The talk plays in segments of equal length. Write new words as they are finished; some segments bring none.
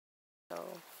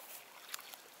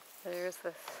There's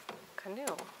this canoe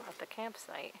at the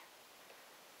campsite.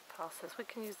 Paul says we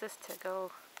can use this to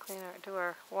go do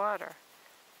our water.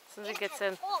 As soon as it gets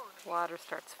in, water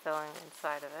starts filling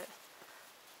inside of it.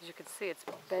 As you can see, it's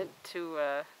bent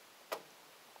to,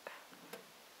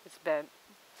 it's bent.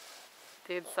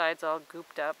 The inside's all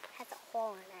gooped up. It has a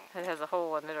hole in it. It has a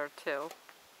hole in it or two.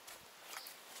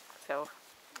 So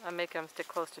I'm making him stick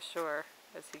close to shore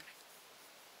as he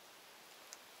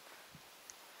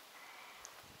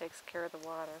takes care of the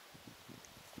water.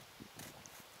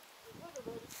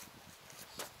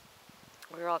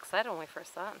 We were all excited when we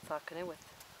first saw it and saw a canoe with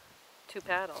 2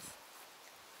 paddles.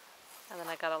 And then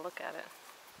I got a look at it.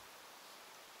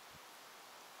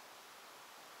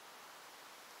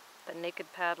 The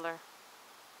naked paddler.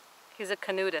 He's a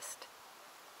canoeist.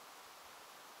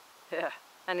 Yeah.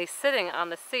 And he's sitting on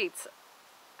the seats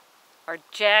are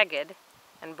jagged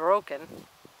and broken.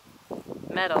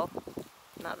 Metal.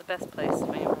 Not the best place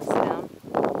when you want to sit down.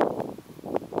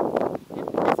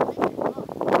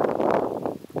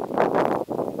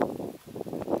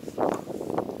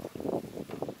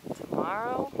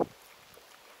 Tomorrow,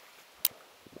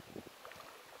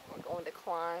 we're going to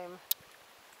climb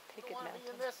Naked Mountain. Be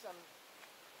in this on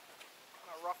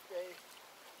a rough day.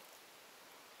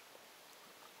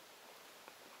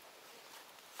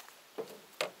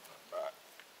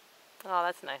 Oh,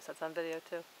 that's nice. That's on video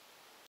too.